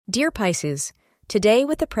Dear Pisces, today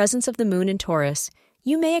with the presence of the moon in Taurus,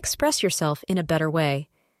 you may express yourself in a better way.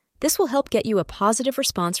 This will help get you a positive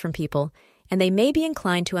response from people, and they may be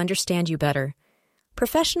inclined to understand you better.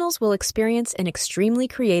 Professionals will experience an extremely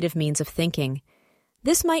creative means of thinking.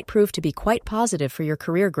 This might prove to be quite positive for your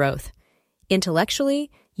career growth.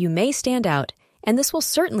 Intellectually, you may stand out, and this will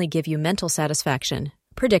certainly give you mental satisfaction,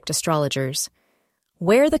 predict astrologers.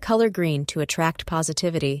 Wear the color green to attract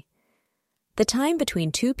positivity. The time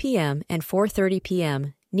between 2 p.m. and 4:30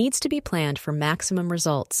 p.m. needs to be planned for maximum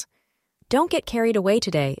results. Don't get carried away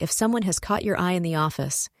today if someone has caught your eye in the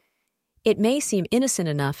office. It may seem innocent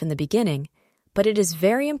enough in the beginning, but it is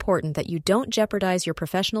very important that you don't jeopardize your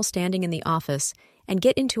professional standing in the office and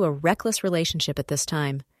get into a reckless relationship at this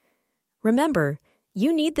time. Remember,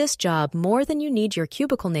 you need this job more than you need your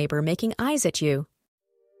cubicle neighbor making eyes at you.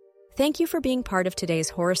 Thank you for being part of today's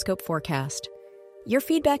horoscope forecast. Your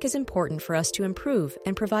feedback is important for us to improve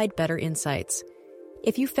and provide better insights.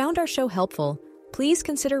 If you found our show helpful, please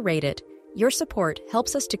consider rate it. Your support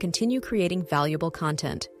helps us to continue creating valuable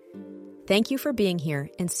content. Thank you for being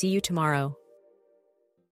here, and see you tomorrow.